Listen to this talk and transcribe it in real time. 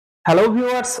Hello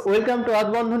viewers, welcome to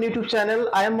Earthbondhon YouTube channel.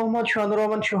 I am Mohammad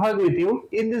Shandaraman Shohag with you.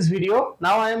 In this video,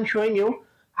 now I am showing you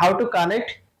how to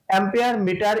connect ampere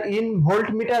meter in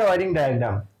voltmeter wiring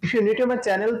diagram. If you are new to my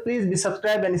channel, please be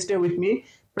subscribed and stay with me.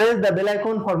 Press the bell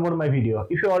icon for more my video.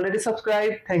 If you already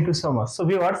subscribed, thank you so much. So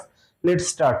viewers, let's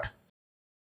start.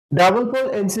 Double pole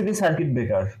MCB circuit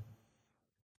breaker,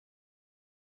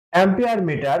 ampere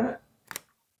meter,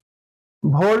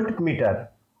 voltmeter,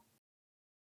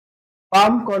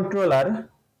 pump controller,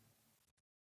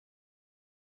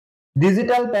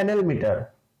 digital panel meter,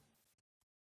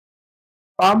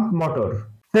 pump motor,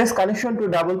 phase connection to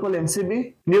double pole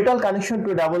MCB, neutral connection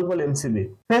to double pole MCB,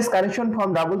 phase connection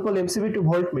from double pole MCB to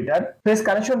voltmeter, phase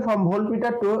connection from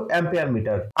voltmeter to ampere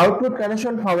meter, output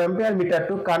connection from ampere meter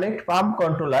to connect pump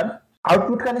controller,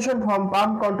 output connection from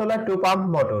pump controller to pump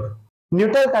motor,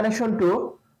 neutral connection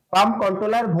to pump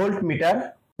controller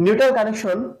voltmeter, neutral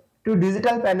connection to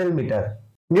digital panel meter,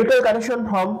 neutral connection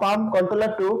from pump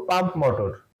controller to pump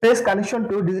motor, phase connection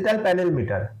to digital panel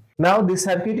meter. Now this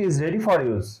circuit is ready for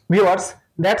use. Viewers,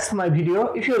 that's my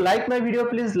video. If you like my video,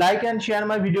 please like and share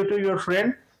my video to your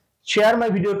friend. Share my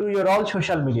video to your all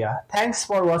social media. Thanks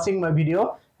for watching my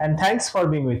video and thanks for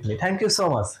being with me. Thank you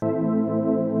so much.